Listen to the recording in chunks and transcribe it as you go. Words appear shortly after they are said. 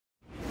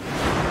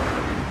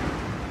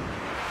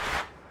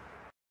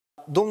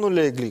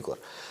Domnule Gligor,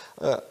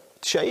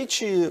 și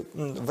aici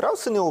vreau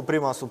să ne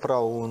oprim asupra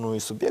unui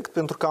subiect,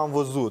 pentru că am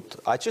văzut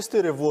aceste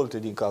revolte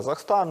din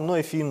Kazahstan,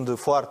 noi fiind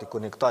foarte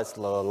conectați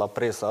la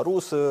presa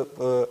rusă,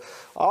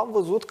 am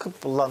văzut că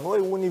la noi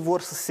unii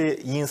vor să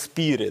se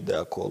inspire de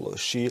acolo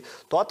și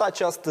toată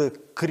această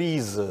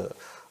criză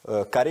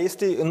care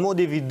este în mod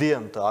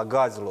evident a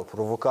gazelor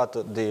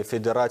provocată de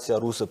Federația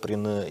Rusă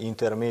prin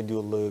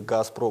intermediul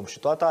Gazprom și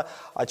toată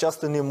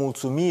această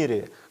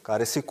nemulțumire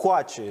care se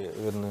coace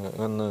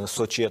în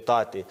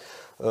societate,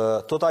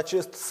 tot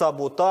acest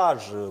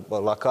sabotaj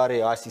la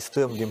care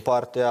asistăm din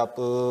partea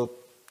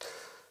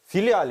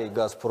filialei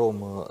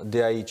Gazprom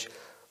de aici,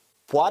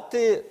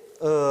 poate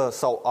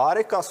sau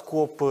are ca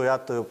scop,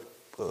 iată,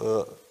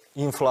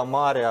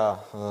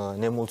 inflamarea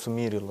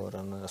nemulțumirilor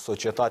în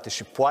societate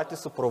și poate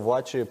să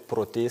provoace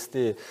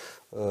proteste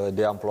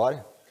de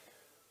amploare?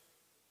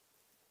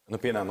 În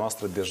opinia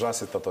noastră, deja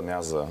se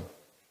tătonează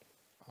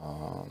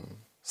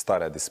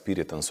starea de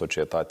spirit în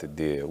societate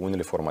de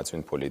unele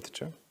formațiuni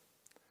politice.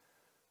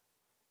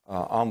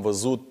 Am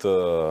văzut,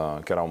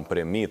 chiar am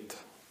primit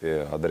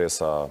pe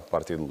adresa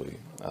Partidului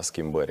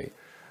Schimbarii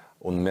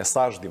un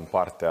mesaj din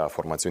partea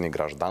formațiunii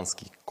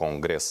Grajdanski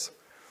Congres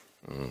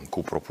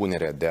cu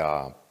propunerea de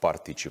a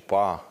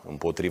participa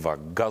împotriva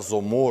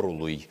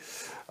gazomorului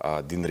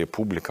din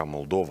Republica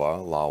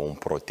Moldova la un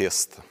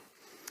protest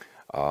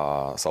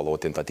sau la o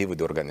tentativă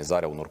de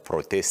organizare a unor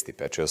proteste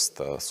pe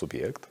acest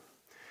subiect.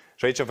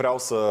 Și aici vreau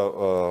să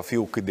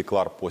fiu cât de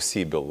clar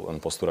posibil în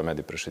postura mea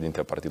de președinte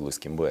a Partidului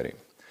Schimbarii.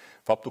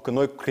 Faptul că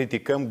noi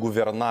criticăm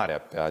guvernarea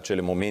pe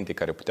acele momente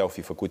care puteau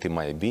fi făcute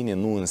mai bine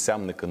nu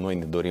înseamnă că noi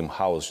ne dorim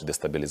haos și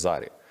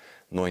destabilizare.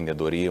 Noi ne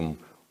dorim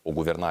o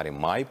guvernare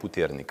mai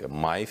puternică,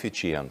 mai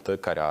eficientă,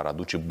 care ar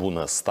aduce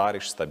bunăstare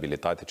și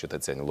stabilitate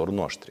cetățenilor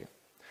noștri.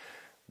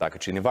 Dacă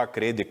cineva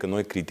crede că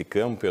noi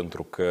criticăm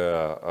pentru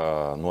că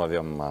nu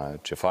avem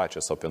ce face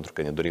sau pentru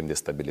că ne dorim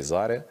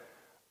destabilizare,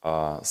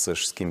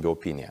 să-și schimbe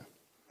opinia.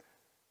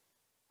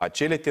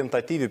 Acele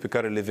tentative pe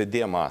care le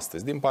vedem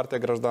astăzi, din partea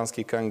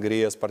Grajdanski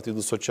Congres,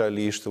 Partidul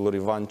Socialiștilor,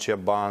 Ivan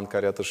Ceban,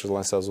 care iată și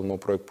lansează un nou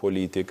proiect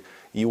politic,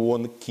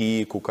 Ion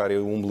Chicu, care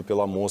umblă pe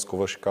la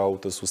Moscova și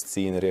caută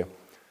susținere,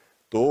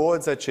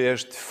 toți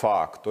acești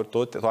factori,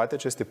 toate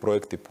aceste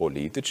proiecte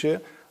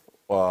politice,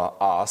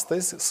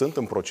 astăzi sunt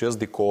în proces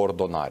de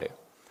coordonare.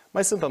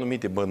 Mai sunt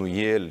anumite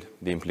bănuieli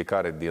de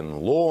implicare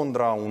din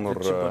Londra, unor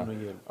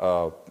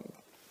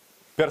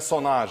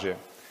personaje.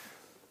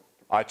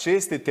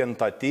 Aceste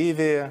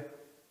tentative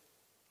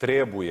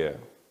trebuie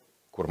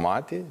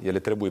curmate, ele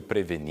trebuie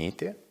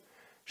prevenite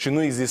și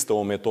nu există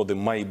o metodă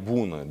mai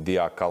bună de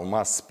a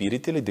calma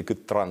spiritele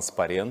decât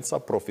transparența,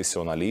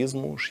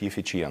 profesionalismul și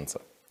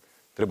eficiența.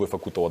 Trebuie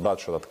făcută odată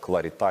și odată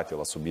claritate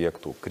la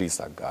subiectul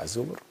criza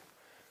gazelor,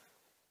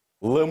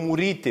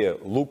 lămurite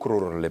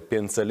lucrurile pe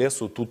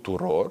înțelesul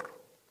tuturor,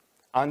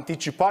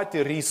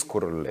 anticipate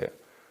riscurile.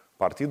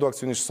 Partidul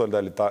Acțiune și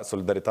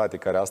Solidaritate,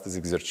 care astăzi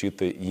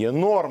exercită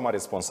enorma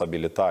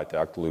responsabilitate a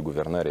actului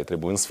guvernării,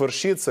 trebuie în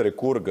sfârșit să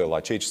recurgă la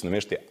ceea ce se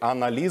numește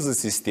analiză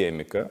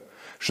sistemică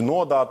și nu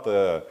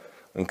odată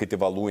în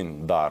câteva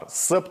luni, dar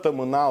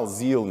săptămânal,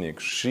 zilnic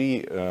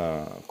și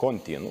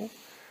continuu,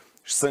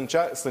 și să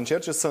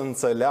încerce să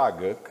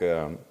înțeleagă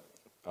că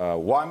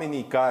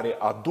oamenii care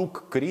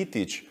aduc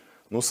critici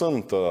nu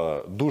sunt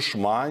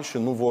dușmani și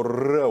nu vor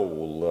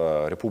răul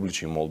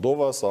Republicii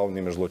Moldova sau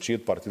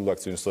nemijlocit Partidul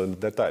Acțiune și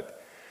Solidaritate.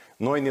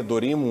 Noi ne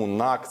dorim un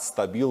act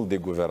stabil de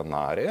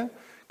guvernare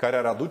care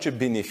ar aduce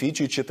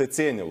beneficii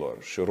cetățenilor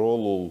și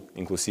rolul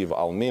inclusiv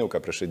al meu ca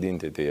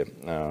președinte de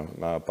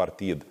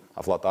partid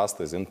aflat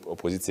astăzi în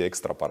opoziție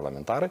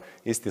extraparlamentară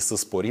este să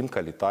sporim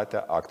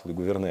calitatea actului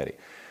guvernării.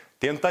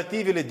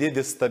 Tentativele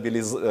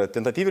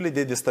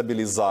de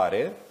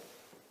destabilizare,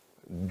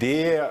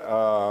 de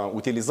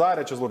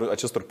utilizarea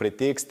acestor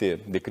pretexte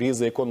de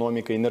criză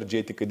economică,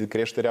 energetică, de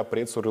creșterea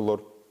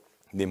prețurilor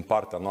din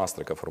partea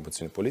noastră ca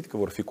formațiune politică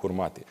vor fi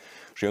curmate.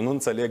 Și eu nu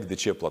înțeleg de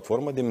ce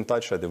Platforma Demnitate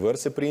și Adevăr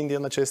se prinde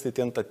în aceste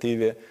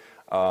tentative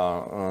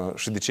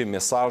și de ce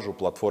mesajul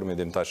Platformei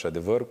Demnitate și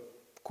Adevăr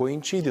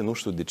coincide, nu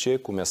știu de ce,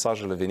 cu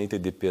mesajele venite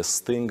de pe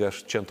stânga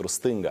și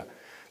centru-stânga.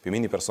 Pe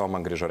mine personal mă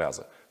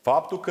îngrijorează.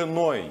 Faptul că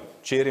noi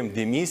cerem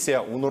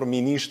demisia unor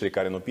miniștri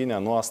care, în opinia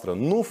noastră,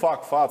 nu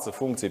fac față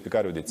funcției pe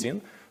care o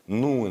dețin,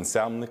 nu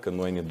înseamnă că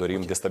noi ne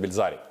dorim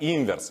destabilizare.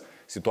 Invers,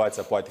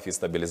 situația poate fi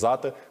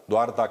stabilizată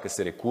doar dacă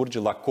se recurge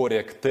la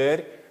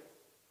corectări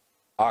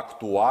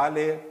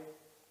actuale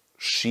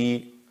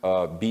și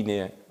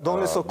bine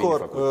Domnule Socor,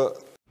 făcute.